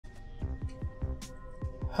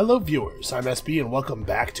Hello viewers, I'm SB and welcome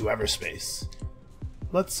back to EVERSPACE.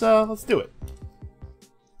 Let's do it.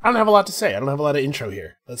 I don't have a lot to say, I don't have a lot of intro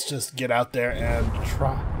here. Let's just get out there and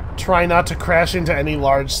try not to crash into any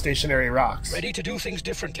large stationary rocks. Ready to do things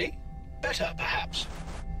differently? Better, perhaps.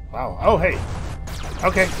 Wow, oh hey.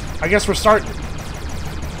 Okay, I guess we're starting.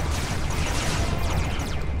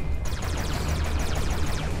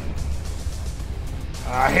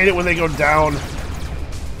 I hate it when they go down.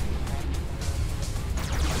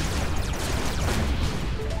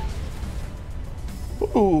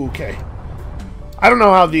 Ooh, okay. I don't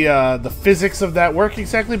know how the physics of that work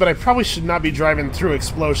exactly, but I probably should not be driving through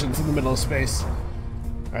explosions in the middle of space.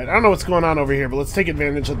 Alright, I don't know what's going on over here, but let's take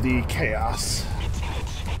advantage of the chaos.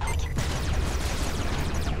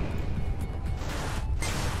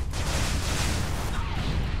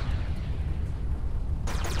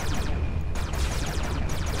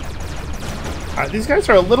 Alright, these guys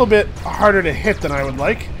are a little bit harder to hit than I would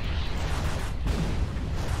like.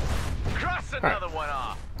 Another one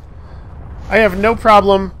off. I have no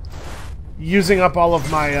problem using up all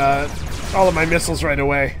of my missiles right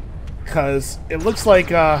away, because it looks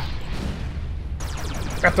like at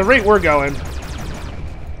the rate we're going,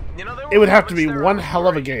 it would have to be one hell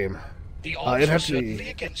of a game. It'd have to be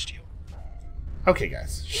against you. Okay,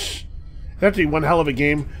 guys. Shh. It'd have to be one hell of a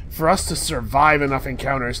game for us to survive enough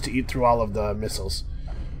encounters to eat through all of the missiles.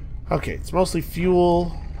 Okay, it's mostly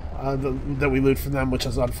fuel that we loot from them, which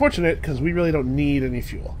is unfortunate because we really don't need any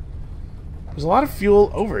fuel. There's a lot of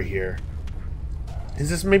fuel over here.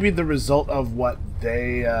 Is this maybe the result of what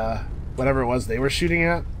they, whatever it was they were shooting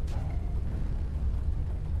at?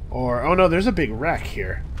 Or, oh no, there's a big wreck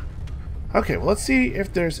here. Okay, well let's see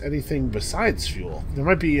if there's anything besides fuel. There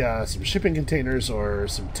might be some shipping containers or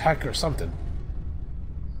some tech or something.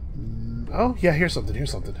 Oh, yeah, here's something,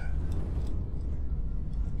 here's something.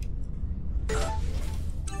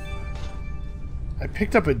 I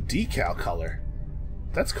picked up a decal color.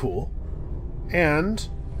 That's cool. And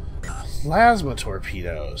plasma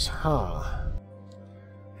torpedoes, huh?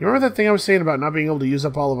 You remember that thing I was saying about not being able to use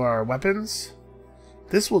up all of our weapons?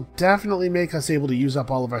 This will definitely make us able to use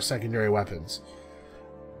up all of our secondary weapons.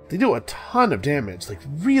 They do a ton of damage, like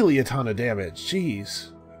really a ton of damage.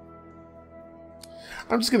 Jeez.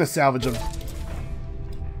 I'm just gonna salvage them.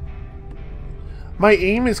 My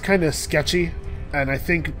aim is kind of sketchy. And I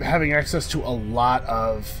think having access to a lot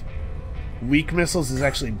of weak missiles is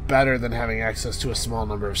actually better than having access to a small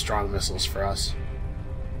number of strong missiles for us.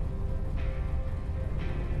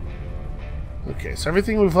 Okay, so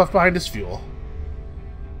everything we've left behind is fuel.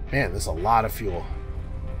 Man, there's a lot of fuel.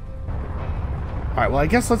 Alright, well I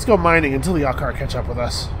guess let's go mining until the Yokar catch up with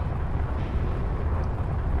us.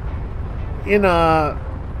 In a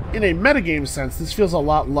metagame sense, this feels a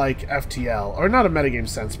lot like FTL. Or not a metagame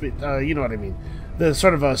sense, but you know what I mean. The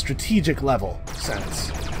sort of a strategic level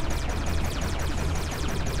sense.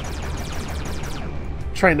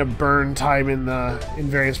 Trying to burn time in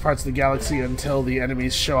various parts of the galaxy until the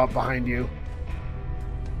enemies show up behind you.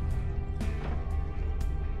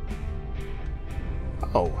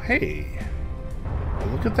 Oh, hey. Well,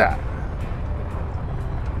 look at that.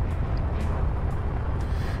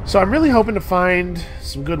 So I'm really hoping to find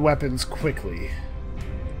some good weapons quickly.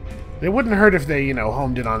 It wouldn't hurt if they, you know,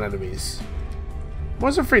 homed in on enemies. I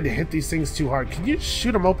was afraid to hit these things too hard. Can you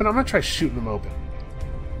shoot them open? I'm gonna try shooting them open.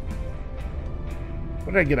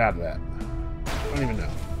 What did I get out of that? I don't even know.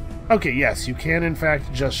 Okay, yes, you can in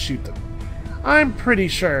fact just shoot them. I'm pretty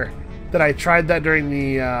sure that I tried that during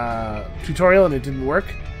the tutorial and it didn't work,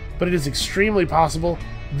 but it is extremely possible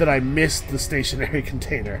that I missed the stationary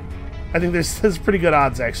container. I think there's pretty good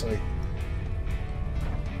odds, actually.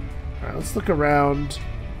 Alright, let's look around.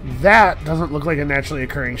 That doesn't look like a naturally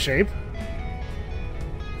occurring shape.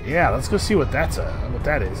 Yeah, let's go see what that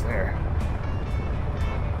is there.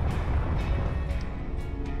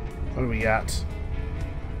 What do we got?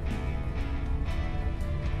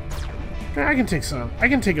 I can take some. I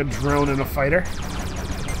can take a drone and a fighter.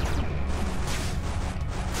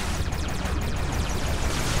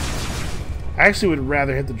 I actually would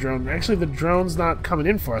rather hit the drone. Actually, the drone's not coming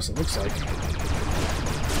in for us, it looks like.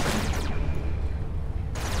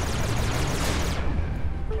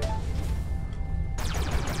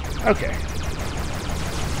 Okay.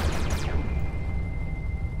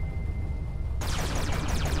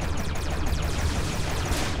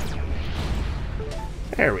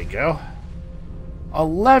 There we go.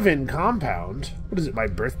 11 compound. What is it, my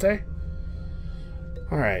birthday?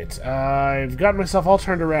 Alright, I've got myself all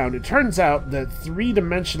turned around. It turns out that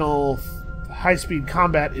three-dimensional high-speed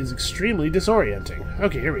combat is extremely disorienting.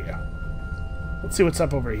 Okay, here we go. Let's see what's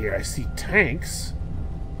up over here. I see tanks.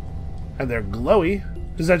 And they're glowy.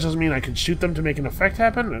 Does that just mean I can shoot them to make an effect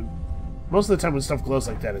happen? And most of the time when stuff glows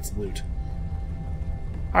like that, it's loot.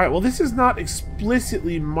 Alright, well this is not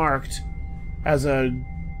explicitly marked as a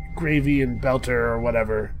gravy and belter or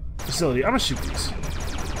whatever facility. I'm gonna shoot these.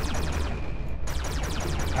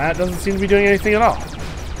 That doesn't seem to be doing anything at all.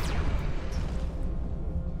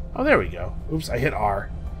 Oh, there we go. Oops, I hit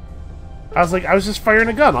R. I was like, I was just firing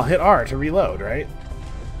a gun. I'll hit R to reload, right?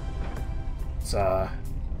 It's a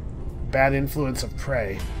bad influence of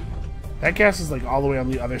prey. That gas is like all the way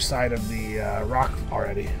on the other side of the rock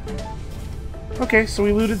already. Okay, so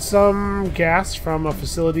we looted some gas from a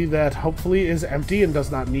facility that hopefully is empty and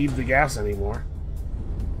does not need the gas anymore.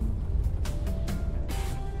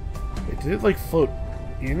 Wait, did it like float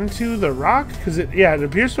into the rock? Because it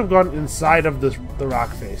appears to have gone inside of the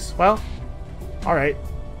rock face. Well, alright.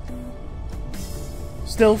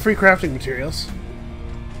 Still free crafting materials.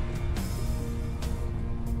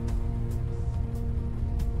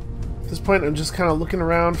 At this point, I'm just kind of looking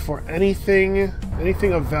around for anything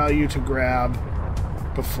of value to grab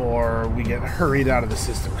before we get hurried out of the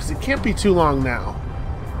system, because it can't be too long now.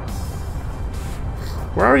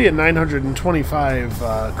 We're already at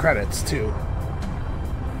 925 credits, too.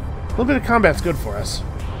 A little bit of combat's good for us.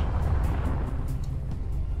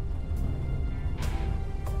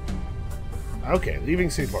 Okay, leaving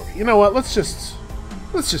St. Borby. You know what? Let's just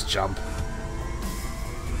jump.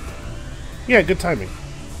 Yeah, good timing.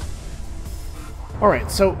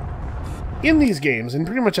 Alright, so in these games, in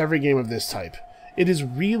pretty much every game of this type, it is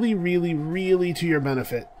really, really, really to your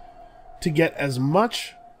benefit to get as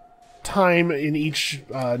much time in each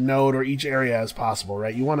node or each area as possible,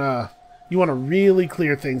 right? You want to really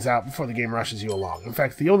clear things out before the game rushes you along. In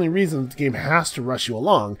fact, the only reason the game has to rush you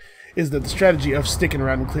along is that the strategy of sticking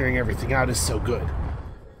around and clearing everything out is so good.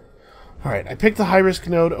 Alright, I picked the high-risk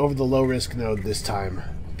node over the low-risk node this time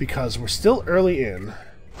because we're still early in,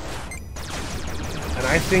 and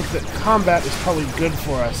I think that combat is probably good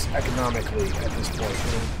for us economically at this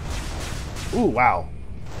point. Ooh, wow.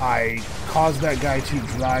 I caused that guy to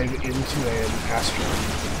drive into an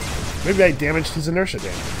asteroid. Maybe I damaged his inertia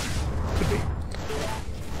damage. Could be.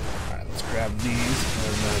 Alright, let's grab these,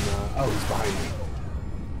 and then, oh, he's behind me.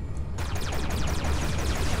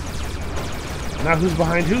 Now who's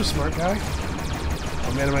behind who, smart guy?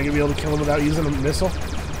 Oh man, am I going to be able to kill him without using a missile?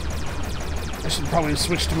 I should probably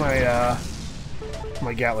switch to my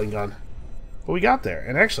Gatling gun. But we got there,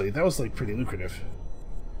 and actually, that was like pretty lucrative.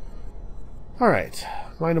 Alright,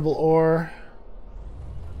 mineable ore.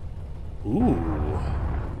 Ooh.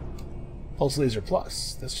 Pulse Laser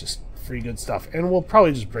Plus. That's just free good stuff. And we'll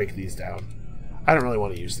probably just break these down. I don't really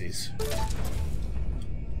want to use these.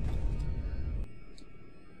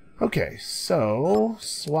 Okay, so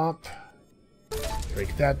swap,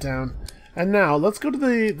 break that down, and now let's go to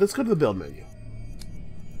the build menu.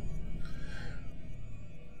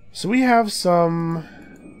 So we have some,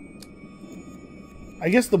 I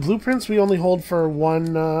guess the blueprints we only hold for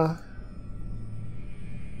one. Oh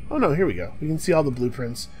no, here we go. We can see all the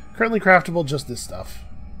blueprints. Currently craftable, just this stuff.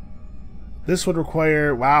 This would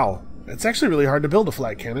require, wow, it's actually really hard to build a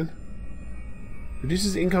flat cannon.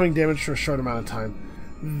 Reduces incoming damage for a short amount of time.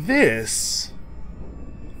 This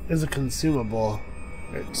is a consumable.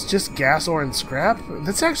 It's just gas, ore, and scrap?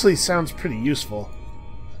 This actually sounds pretty useful.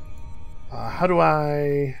 How do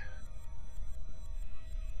I...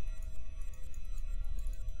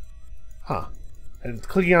 Huh. And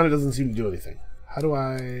clicking on it doesn't seem to do anything. How do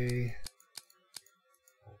I...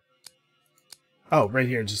 Oh, right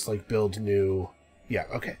here, just like build new... Yeah,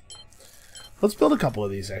 okay. Let's build a couple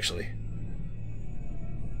of these, actually.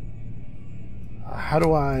 How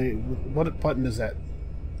do I... What button does that...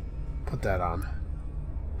 Put that on?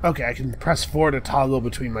 Okay, I can press 4 to toggle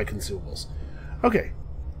between my consumables. Okay.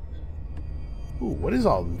 Ooh, what is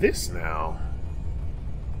all this now?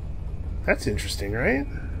 That's interesting, right?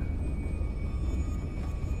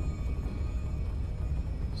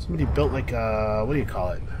 Somebody built like a... What do you call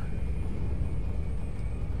it?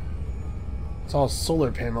 It's all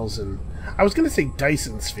solar panels and... I was gonna say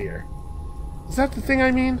Dyson sphere. Is that the thing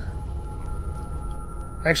I mean?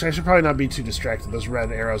 Actually, I should probably not be too distracted. Those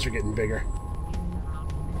red arrows are getting bigger.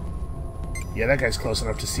 Yeah, that guy's close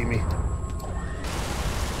enough to see me.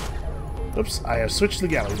 Oops, I have switched the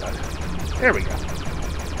Gatling gun. There we go.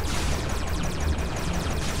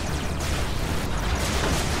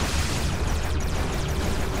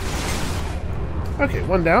 Okay,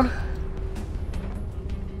 one down.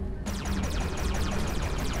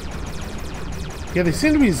 Yeah, they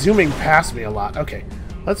seem to be zooming past me a lot. Okay.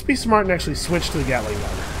 Let's be smart and actually switch to the Gatling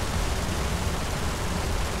gun.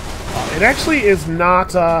 It actually is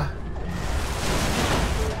not,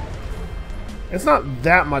 It's not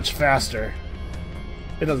that much faster.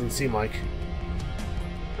 It doesn't seem like.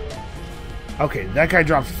 Okay, that guy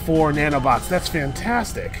dropped 4 nanobots. That's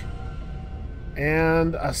fantastic.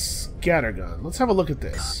 And a scattergun. Let's have a look at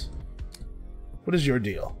this. What is your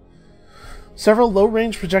deal? Several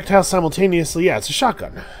low-range projectiles simultaneously. Yeah, it's a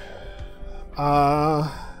shotgun.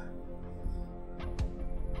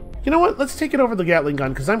 You know what? Let's take it over the Gatling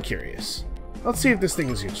gun, because I'm curious. Let's see if this thing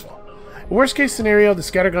is useful. Worst case scenario, the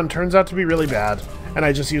scattergun turns out to be really bad, and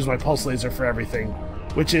I just use my pulse laser for everything,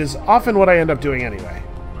 which is often what I end up doing anyway.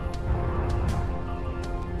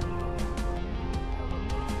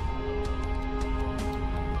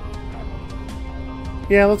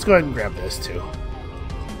 Yeah, let's go ahead and grab this too.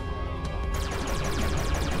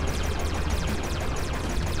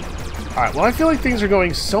 Alright, well I feel like things are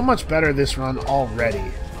going so much better this run already.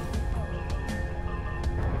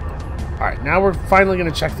 Alright, now we're finally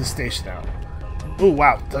going to check this station out. Ooh,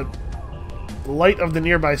 wow. The light of the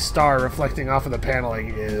nearby star reflecting off of the paneling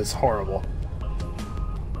is horrible.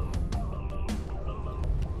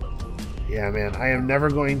 Yeah, man, I am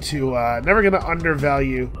never going to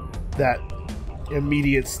undervalue that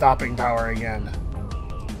immediate stopping power again.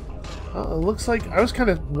 It looks like I was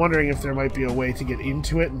kind of wondering if there might be a way to get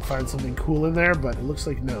into it and find something cool in there, but it looks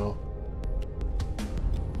like no.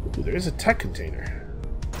 Ooh, there is a tech container.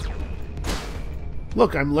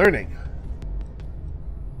 Look, I'm learning.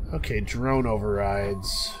 Okay, drone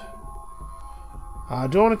overrides.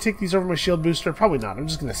 Do I want to take these over my shield booster? Probably not. I'm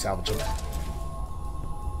just going to salvage them.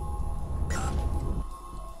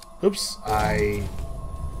 Oops, I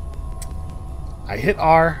hit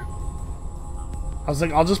R. I was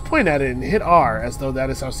like, I'll just point at it and hit R as though that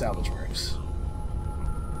is how salvage works.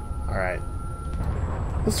 Alright.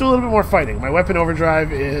 Let's do a little bit more fighting. My weapon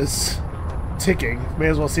overdrive is ticking. May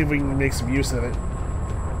as well see if we can make some use of it.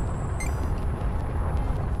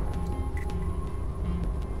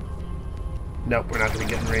 Nope, we're not going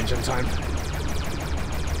to get in range in time.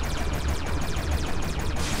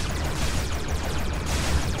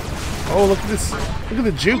 Oh, look at this. Look at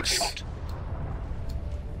the jukes.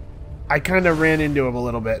 I kind of ran into him a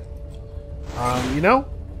little bit. You know,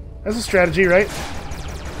 that's a strategy, right?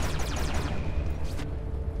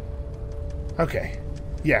 Okay.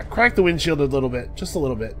 Yeah, crack the windshield a little bit. Just a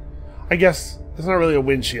little bit. I guess it's not really a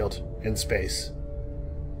windshield in space.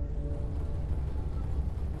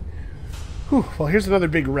 Whew, well, here's another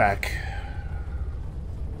big wreck.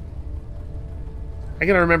 I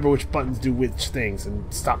gotta remember which buttons do which things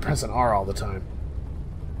and stop pressing R all the time.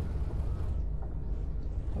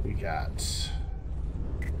 What we got?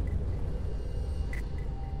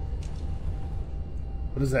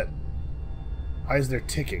 What is that? Why is there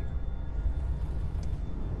ticking?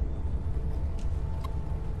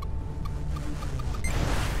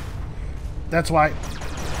 That's why.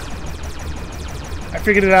 I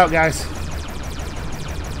figured it out, guys.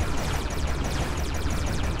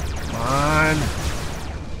 Come on.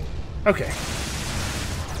 Okay.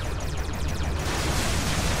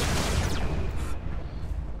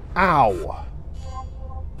 Ow.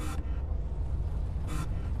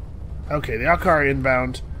 Okay, the Alcar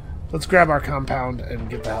inbound. Let's grab our compound and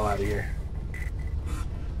get the hell out of here.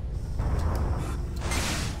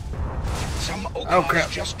 Some oh crap!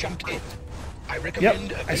 Just jumped in. I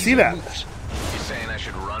recommend. Yep, I see that. Moves. You saying I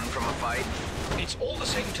should run from a fight? It's all the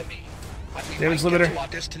same to me. But we Damage might limiter. get to our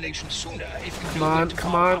destination sooner if you Come on,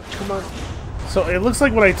 come on, come on. So it looks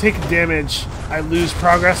like when I take damage, I lose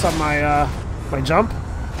progress on my my jump.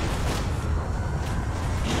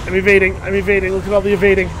 I'm evading. I'm evading. Look at all the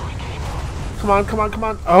evading. Come on, come on, come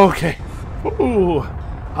on. Okay. Ooh.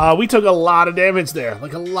 We took a lot of damage there.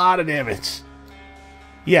 Like a lot of damage.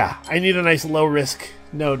 Yeah, I need a nice low risk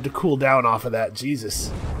node to cool down off of that.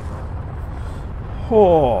 Jesus.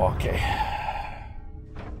 Oh, okay.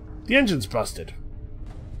 The engine's busted.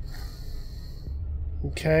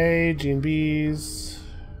 Okay, G&Bs.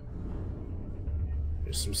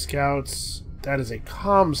 There's some scouts. That is a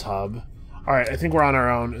comms hub. Alright, I think we're on our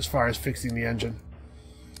own as far as fixing the engine.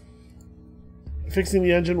 Fixing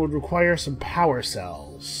the engine would require some power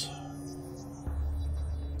cells.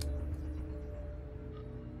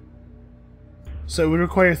 So it would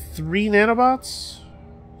require 3 nanobots?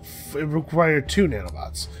 It would require 2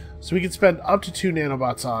 nanobots. So we could spend up to 2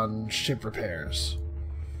 nanobots on ship repairs.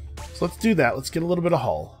 So let's do that. Let's get a little bit of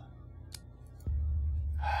hull.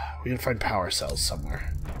 We gotta find power cells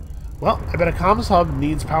somewhere. Well, I bet a comms hub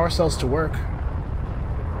needs power cells to work.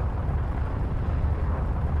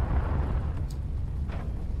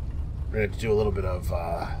 We're gonna have to do a little bit of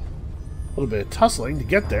tussling to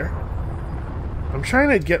get there. I'm trying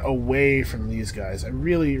to get away from these guys. I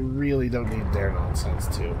really, really don't need their nonsense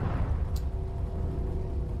too.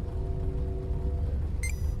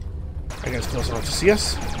 That guy's close enough to see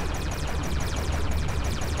us.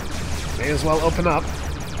 May as well open up.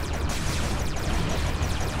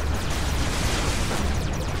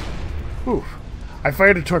 Whew. I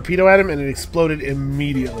fired a torpedo at him and it exploded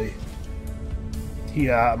immediately. He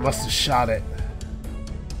must have shot it.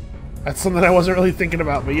 That's something I wasn't really thinking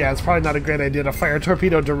about, but yeah, it's probably not a great idea to fire a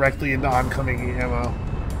torpedo directly into oncoming ammo.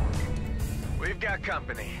 We've got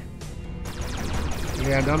company.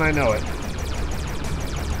 Yeah, don't I know it.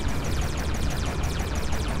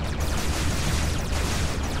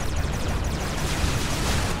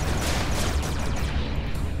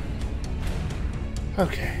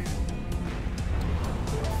 Okay.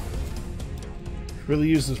 Really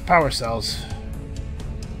use those power cells.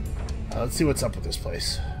 Let's see what's up with this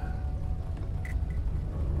place.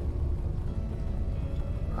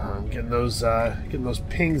 I'm getting those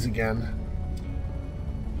pings again.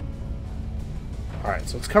 Alright,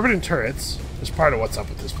 so it's covered in turrets. That's part of what's up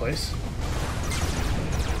with this place.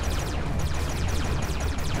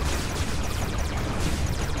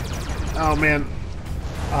 Oh man.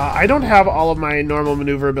 I don't have all of my normal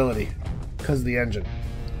maneuverability because of the engine.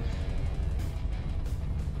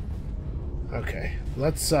 Okay,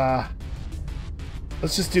 let's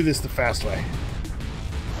just do this the fast way.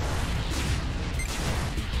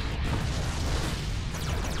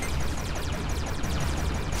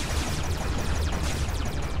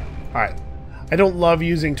 Alright. I don't love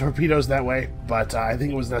using torpedoes that way, but I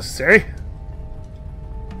think it was necessary.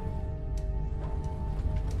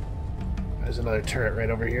 There's another turret right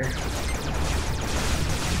over here.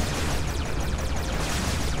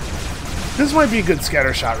 This might be a good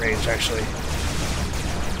scatter shot range, actually.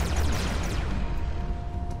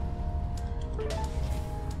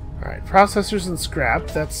 Alright, processors and scrap.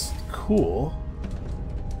 That's cool.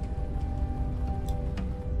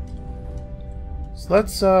 So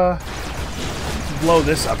let's blow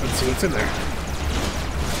this up and see what's in there.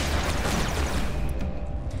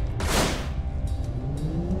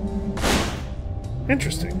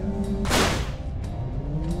 Interesting.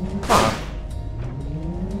 Huh.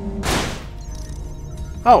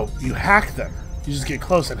 Oh, you hack them. You just get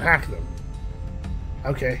close and hack them.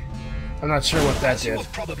 Okay. I'm not sure what that As you did.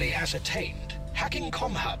 have probably ascertained, hacking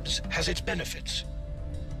comm hubs has its benefits.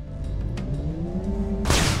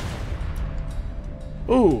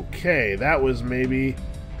 Okay, that was maybe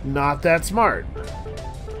not that smart.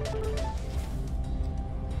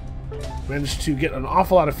 Managed to get an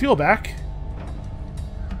awful lot of fuel back.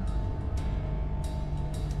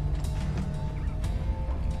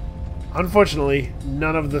 Unfortunately,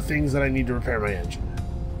 none of the things that I need to repair my engine.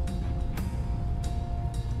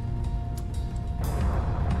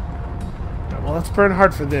 Right, well, let's burn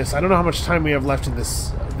hard for this. I don't know how much time we have left in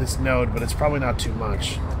this node, but it's probably not too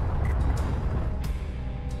much.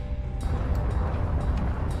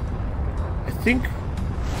 I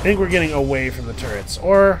think we're getting away from the turrets,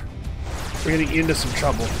 or we're getting into some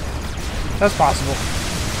trouble. That's possible.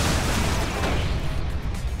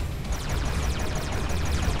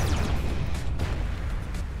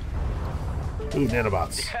 Ooh,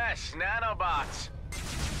 nanobots. Yes, nanobots.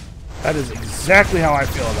 That is exactly how I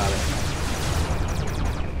feel about it.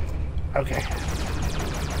 Okay.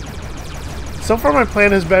 So far my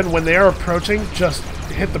plan has been, when they are approaching, just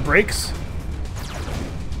hit the brakes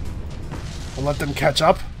and let them catch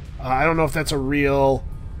up. I don't know if that's a real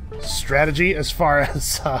strategy as far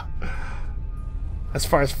as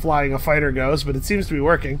flying a fighter goes, but it seems to be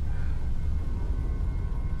working.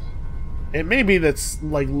 It may be that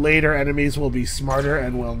like later enemies will be smarter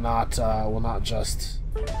and will not just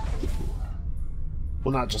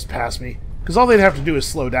pass me, because all they'd have to do is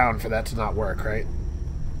slow down for that to not work, right?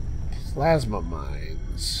 Plasma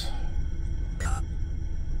mines.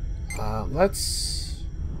 Let's.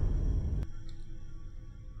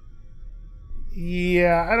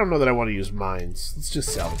 Yeah, I don't know that I want to use mines. Let's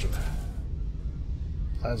just salvage them.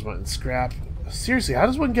 Plasma and scrap. Seriously, how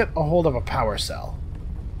does one get a hold of a power cell?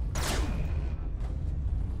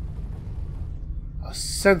 A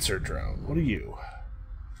sensor drone. What are you?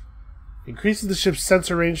 Increases the ship's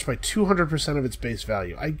sensor range by 200% of its base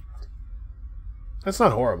value. That's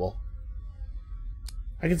not horrible.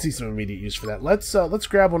 I can see some immediate use for that. Let's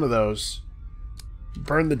grab one of those.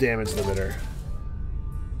 Burn the damage limiter.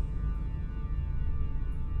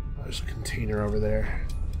 Oh, there's a container over there.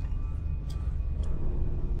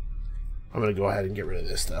 I'm gonna go ahead and get rid of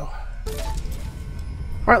this though.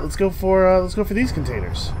 All right, let's go for these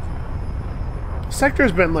containers. Sector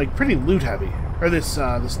has been like pretty loot heavy, or this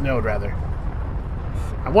node rather.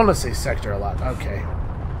 I want to say sector a lot. Okay.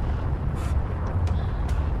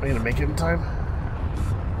 Am I gonna make it in time?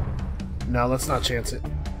 No, let's not chance it.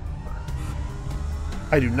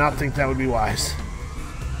 I do not think that would be wise.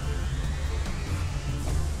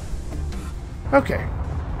 Okay.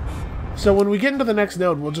 So when we get into the next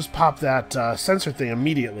node, we'll just pop that sensor thing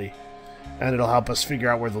immediately. And it'll help us figure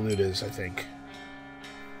out where the loot is, I think.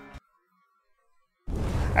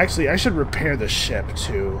 Actually, I should repair the ship,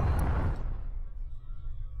 too.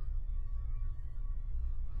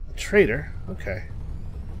 A trader? Okay.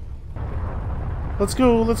 Let's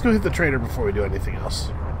go hit the trader before we do anything else.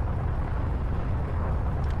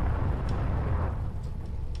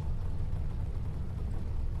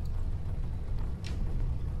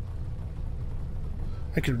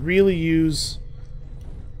 I could really use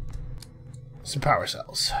some power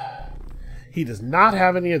cells. He does not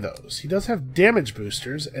have any of those. He does have damage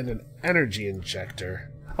boosters and an energy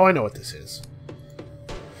injector. Oh, I know what this is.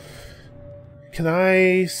 Can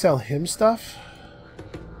I sell him stuff?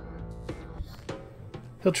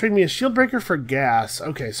 He'll trade me a shield breaker for gas.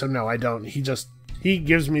 Okay, so no, I don't. He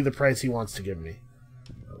gives me the price he wants to give me.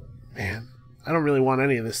 Man, I don't really want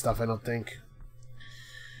any of this stuff, I don't think.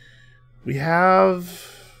 We have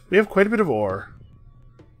quite a bit of ore.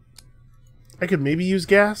 I could maybe use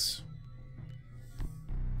gas.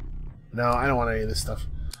 No, I don't want any of this stuff.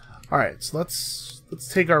 Alright, so let's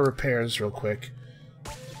take our repairs real quick.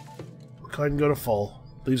 Go ahead and go to full.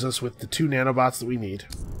 Leaves us with the 2 nanobots that we need.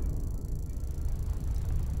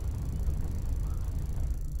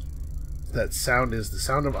 That sound is the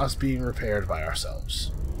sound of us being repaired by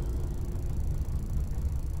ourselves.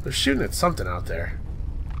 They're shooting at something out there.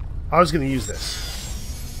 I was going to use this.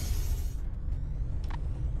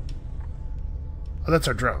 Oh, that's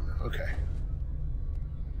our drone. Okay.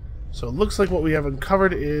 So it looks like what we have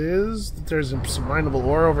uncovered is that there's some mineable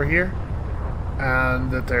ore over here,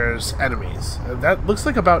 and that there's enemies. And that looks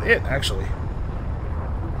like about it, actually.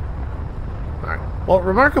 Alright. Well,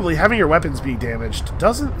 remarkably, having your weapons be damaged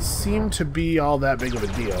doesn't seem to be all that big of a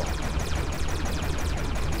deal.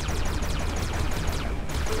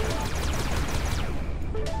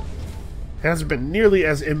 It hasn't been nearly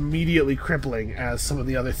as immediately crippling as some of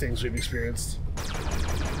the other things we've experienced.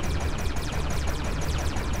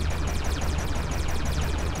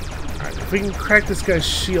 Alright, if we can crack this guy's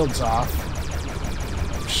shields off,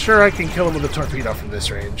 I'm sure I can kill him with a torpedo from this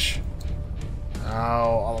range.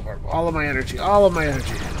 Oh, all of my energy, all of my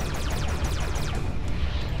energy.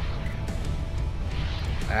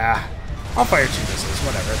 Ah, I'll fire 2 missiles,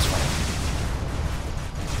 whatever, it's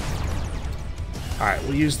fine. Alright,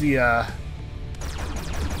 we'll use the,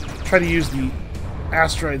 try to use the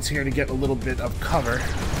asteroids here to get a little bit of cover.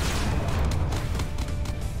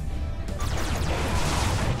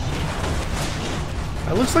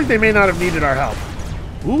 It looks like they may not have needed our help.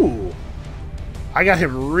 Ooh. I got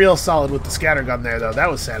him real solid with the scattergun there, though.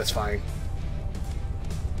 That was satisfying.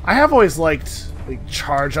 I have always liked like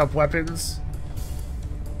charge-up weapons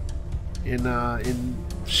in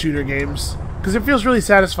shooter games, because it feels really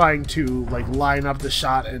satisfying to like line up the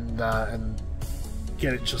shot and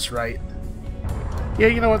get it just right. Yeah,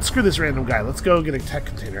 you know what? Screw this random guy. Let's go get a tech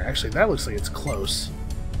container. Actually, that looks like it's close.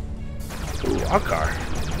 Ooh, Akar.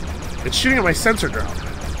 It's shooting at my sensor drone.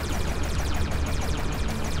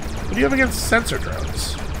 What do you have against sensor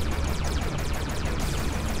drones?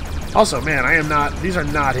 Also, man, these are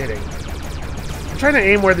not hitting. I'm trying to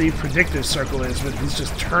aim where the predictive circle is, but he's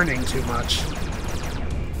just turning too much.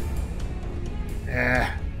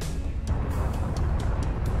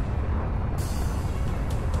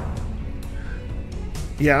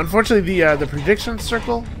 Yeah, unfortunately, the prediction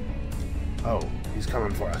circle... Oh, he's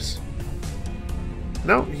coming for us.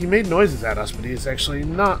 No, he made noises at us, but he is actually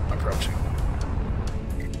not approaching.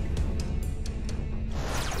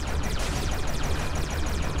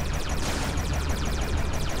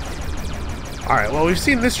 Alright, well, we've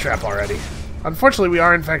seen this trap already. Unfortunately, we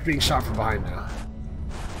are in fact being shot from behind now.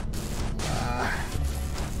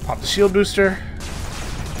 Pop the shield booster.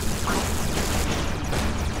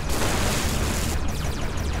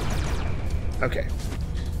 Okay.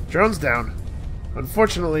 Drone's down.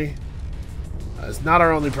 Unfortunately, that's not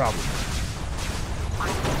our only problem.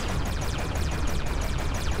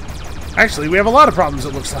 Actually, we have a lot of problems,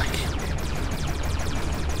 it looks like.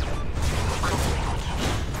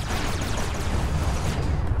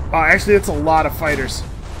 Oh, actually, it's a lot of fighters.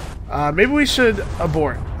 Maybe we should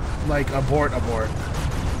abort. Like, abort. Okay,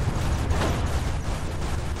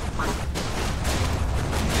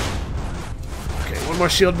 one more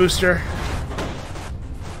shield booster.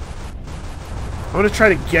 I'm going to try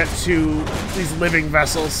to get to these living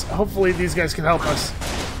vessels. Hopefully these guys can help us.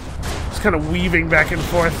 Just kind of weaving back and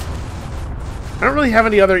forth. I don't really have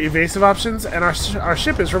any other evasive options, and our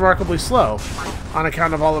ship is remarkably slow on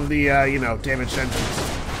account of all of the, you know, damaged engines.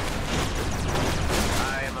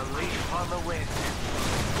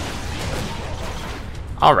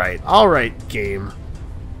 Alright, game.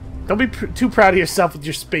 Don't be too proud of yourself with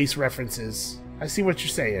your space references. I see what you're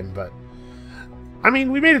saying, but... I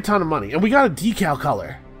mean, we made a ton of money, and we got a decal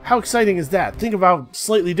color. How exciting is that? Think of how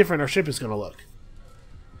slightly different our ship is going to look.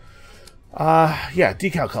 Yeah,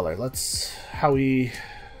 decal color. Let's... How we...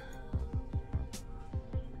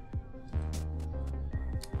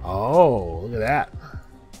 Oh, look at that.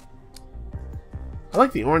 I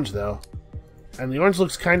like the orange, though. And the orange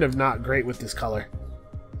looks kind of not great with this color.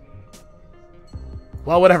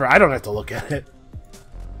 Well, whatever. I don't have to look at it.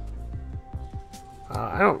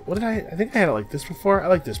 I don't... What did I think I had it like this before. I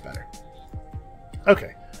like this better.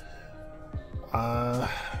 Okay. What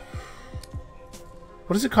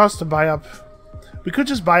does it cost to buy up? We could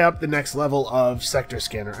just buy up the next level of sector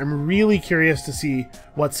scanner. I'm really curious to see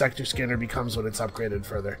what sector scanner becomes when it's upgraded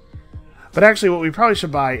further. But actually, what we probably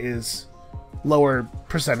should buy is lower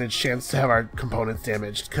percentage chance to have our components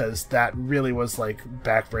damaged, because that really was like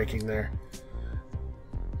backbreaking there.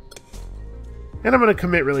 And I'm going to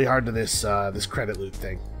commit really hard to this this credit loot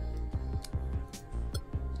thing.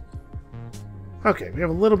 Okay, we have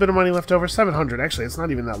a little bit of money left over. 700, actually. It's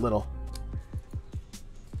not even that little.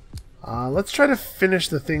 Let's try to finish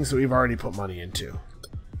the things that we've already put money into.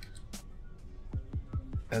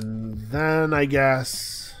 And then, I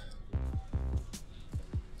guess...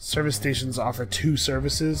 Service stations offer 2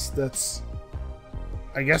 services. That's...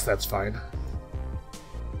 I guess that's fine.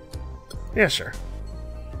 Yeah, sure.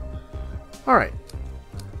 Alright.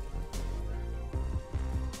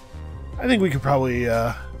 I think we could probably,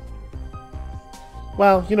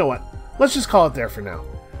 well, you know what? Let's just call it there for now.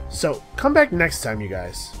 So, come back next time, you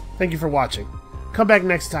guys. Thank you for watching. Come back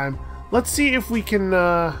next time. Let's see if we can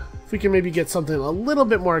maybe get something a little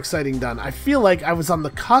bit more exciting done. I feel like I was on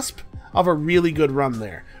the cusp of a really good run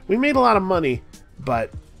there. We made a lot of money,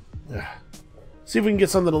 but... see if we can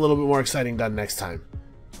get something a little bit more exciting done next time.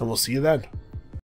 And we'll see you then.